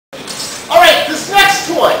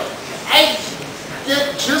next one, I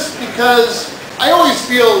get just because I always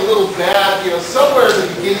feel a little bad, you know, somewhere at the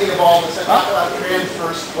beginning of all this, I talk about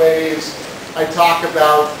transverse waves, I talk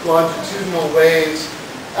about longitudinal waves.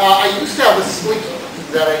 I used to have a slinky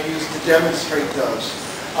that I used to demonstrate those.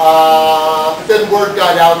 But then word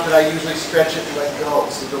got out that I usually stretch it and let go,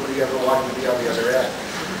 so nobody ever wanted to be on the other end.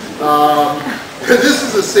 This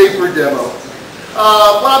is a safer demo.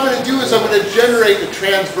 What I'm going to do is I'm going to generate a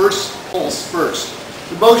transverse pulse first.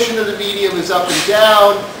 The motion of the medium is up and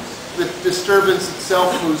down. The disturbance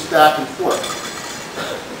itself moves back and forth.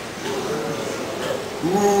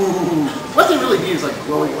 Ooh. What they really need is like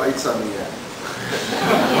glowing lights on the end.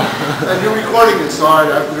 And you're recording this, so I'm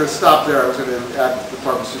going to stop there. I was going to add the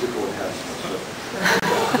pharmaceutical enhancements.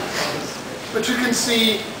 But you can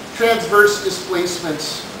see transverse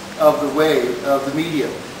displacements of the wave, of the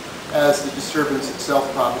medium, as the disturbance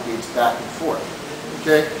itself propagates back and forth.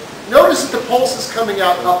 Okay? Notice that the pulse is coming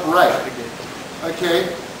out upright. Okay?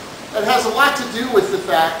 That has a lot to do with the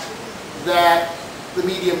fact that the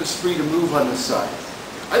medium is free to move on this side.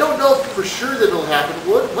 I don't know for sure that it'll happen.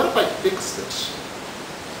 What if I fix this?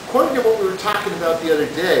 According to what we were talking about the other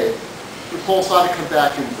day, the pulse ought to come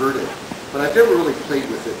back inverted. But I've never really played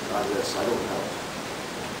with it on this. I don't know.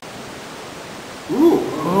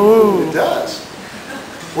 Ooh, it does.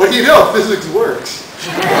 What do you know? Physics works.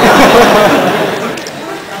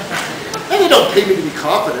 And they don't pay me to be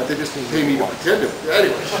confident. They just pay me to pretend to.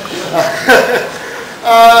 Anyway.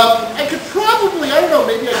 I could probably, I don't know,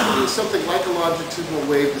 maybe I can do something like a longitudinal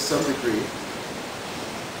wave to some degree.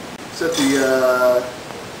 Set the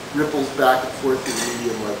ripples back and forth in the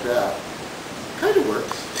medium like that. Kind of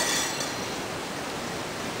works.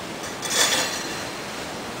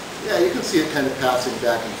 Yeah, you can see it kind of passing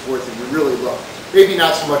back and forth if you really look. Maybe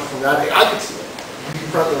not so much from that angle. I can see it.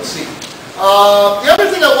 Front row seat. The other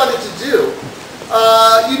thing I wanted to do,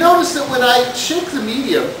 you notice that when I shake the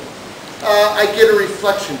medium, I get a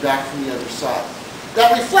reflection back from the other side.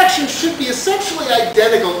 That reflection should be essentially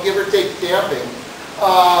identical, give or take damping,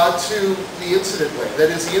 to the incident wave.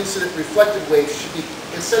 That is, the incident reflected wave should be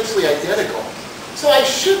essentially identical. So I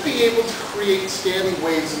should be able to create standing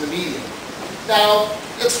waves in the medium. Now,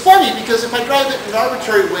 it's funny because if I drive it in an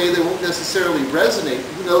arbitrary way, they won't necessarily resonate.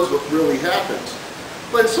 Who knows what really happens?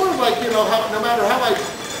 But it's sort of like, you know, no matter how I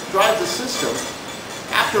drive the system,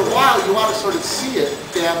 after a while you want to sort of see it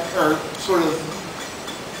damp, or sort of,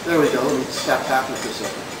 there we go, let me step back with this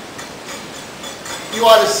up. You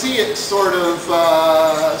want to see it sort of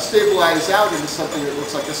stabilize out into something that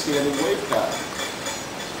looks like a standing wave pattern.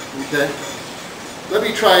 Okay? Let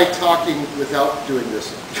me try talking without doing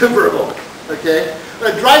this for a moment. Okay? I'm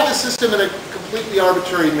going to drive the system in a completely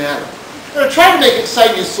arbitrary manner. I'm going to try to make it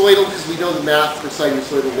sinusoidal because we know the math for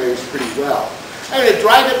sinusoidal waves pretty well. I'm going to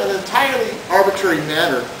drive it in an entirely arbitrary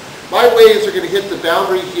manner. My waves are going to hit the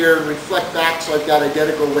boundary here and reflect back, so I've got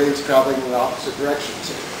identical waves traveling in the opposite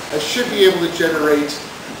directions. I should be able to generate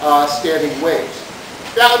standing waves.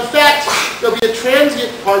 Now, in fact, there'll be a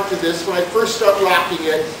transient part to this. When I first start rocking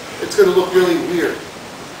it, it's going to look really weird.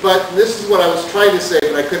 But this is what I was trying to say,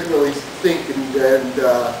 but I couldn't really think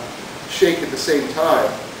and shake at the same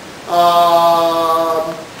time.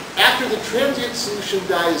 After the transient solution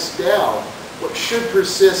dies down, what should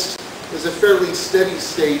persist is a fairly steady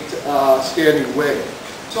state standing wave.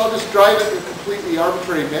 So I'll just drive it in a completely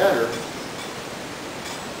arbitrary manner.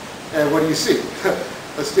 And what do you see?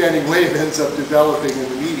 A standing wave ends up developing in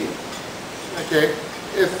the medium. Okay?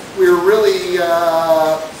 If we're really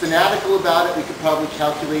fanatical about it, we could probably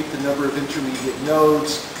calculate the number of intermediate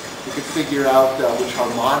nodes. We could figure out which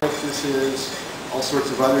harmonic this is, all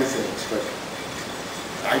sorts of other things. But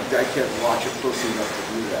I can't watch it closely enough to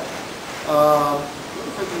do that. What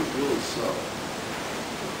if I do it really slow?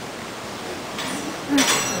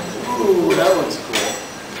 Ooh, that looks cool.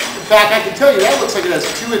 In fact, I can tell you that looks like it has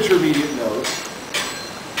 2 intermediate nodes.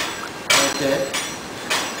 Okay.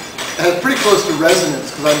 It has pretty close to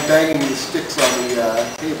resonance because I'm banging the sticks on the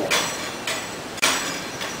table.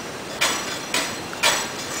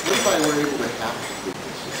 What if I were able to half complete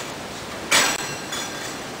this?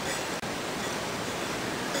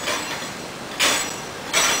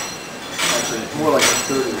 Actually, more like a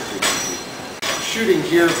third of the frequency. I'm shooting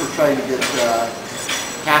here for trying to get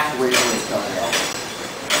half wavelength done out.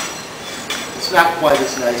 It's not quite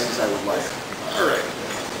as nice as I would like. All right.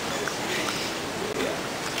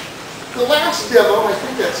 The last demo, I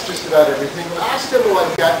think that's just about everything. The last demo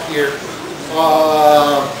I've got here,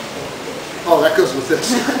 oh, that goes with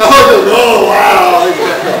this. Oh, wow.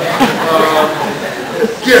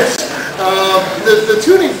 Yes. The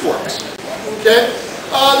tuning forks, okay?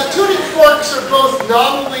 The tuning forks are both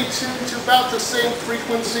nominally tuned to about the same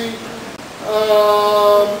frequency.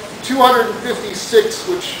 256,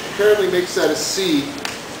 which apparently makes that a C,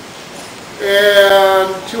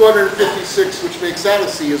 and 256, which makes that a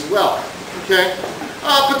C as well. Okay,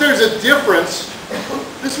 but there's a difference.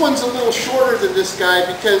 This one's a little shorter than this guy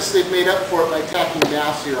because they've made up for it by tacking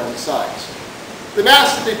mass here on the sides. The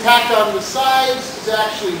mass that they tacked on the sides is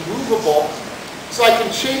actually movable, so I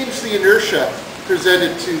can change the inertia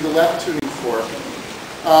presented to the left tuning fork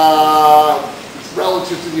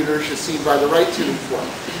relative to the inertia seen by the right tuning fork.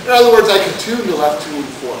 In other words, I can tune the left tuning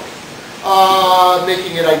fork,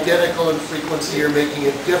 making it identical in frequency or making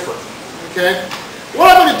it different. Okay?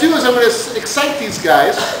 What I'm going to do is I'm going to excite these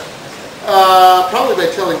guys, probably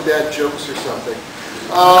by telling bad jokes or something.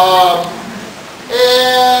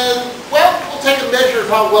 And, well, we'll take a measure of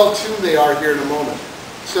how well tuned they are here in a moment.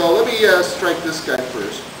 So let me strike this guy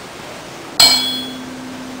first.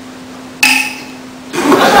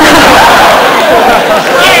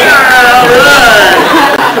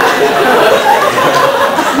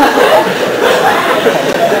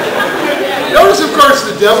 Notice, of course,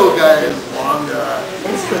 the demo guy is long.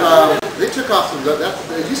 They took off some.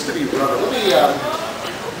 It used to be rubber. Let me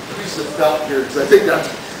use the felt here because I think that's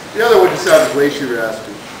the other one sounded way too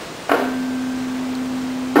raspy.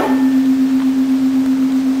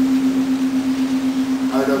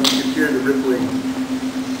 I don't know if you can hear the rippling.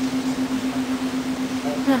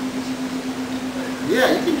 Yeah,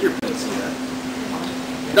 you can hear beats in that.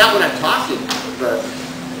 Not when I'm talking, but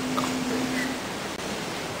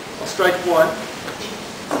I'll strike one.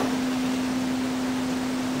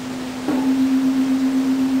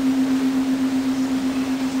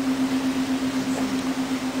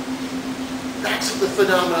 That's the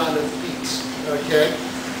phenomenon of beats, okay?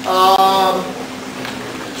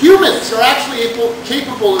 Humans are actually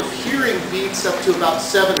capable of hearing beats up to about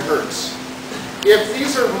 7 hertz. If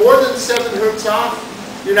these are more than 7 hertz off,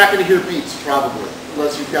 you're not going to hear beats, probably,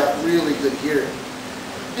 unless you've got really good hearing.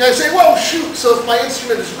 You know, say, well, shoot, so if my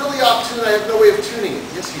instrument is really off tune, I have no way of tuning it.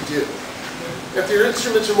 Yes, you do. If your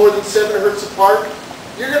instruments are more than 7 hertz apart,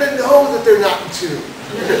 you're going to know that they're not in tune.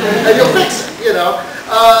 And you'll fix it, you know.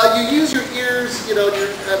 You use your ears, you know, your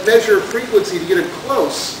measure of frequency to get it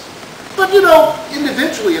close. But, you know,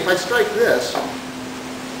 individually, if I strike this,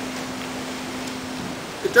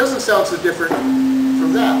 it doesn't sound so different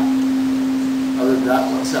from that. Other than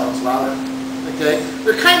that one sounds louder. Okay?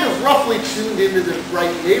 They're kind of roughly tuned into the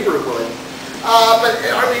right neighborhood. But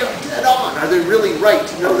are they dead on? Are they really right?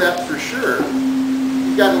 To know that for sure,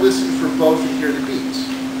 you've got to listen for both and hear the beats.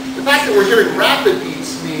 The fact that we're hearing rapid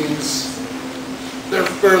beats means they're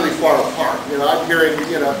fairly far apart. You know, I'm hearing,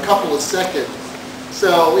 you know, a couple of seconds.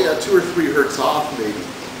 So, yeah, 2 or 3 hertz off, maybe.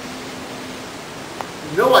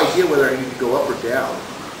 No idea whether I need to go up or down.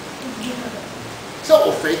 So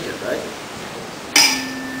we'll fake it, right?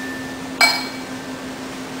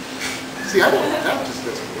 See, I don't. That just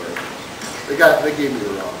doesn't work. They gave me the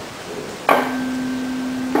wrong.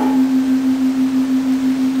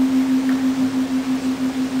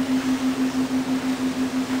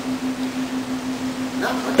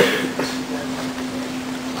 Not much.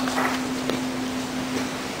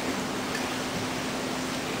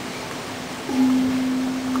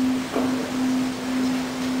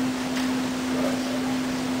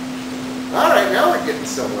 All right, now we're getting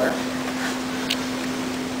somewhere.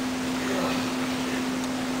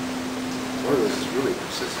 One of those is really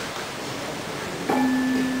persistent.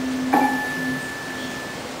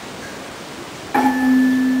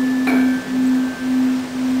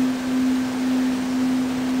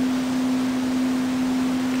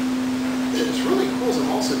 What's really cool is I'm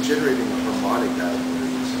also generating a harmonic out of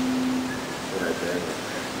these when I bang it.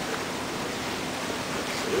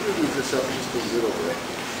 So let me move this up just a little bit.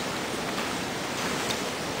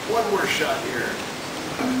 One more shot here.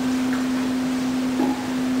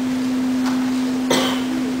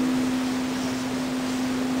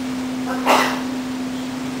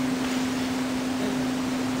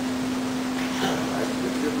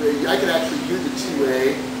 I can actually hear the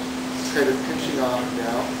 2A. It's kind of pinching off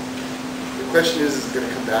now. The question is it going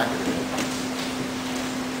to come back in a minute?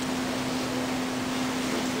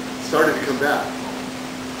 It started to come back.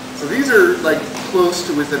 So these are like close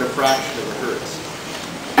to within a fraction of a hertz.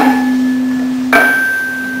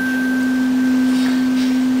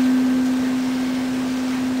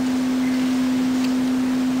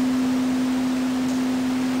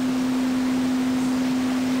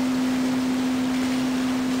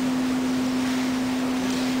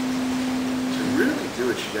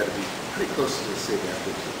 You got to be pretty close to the same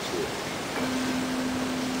amplitude too.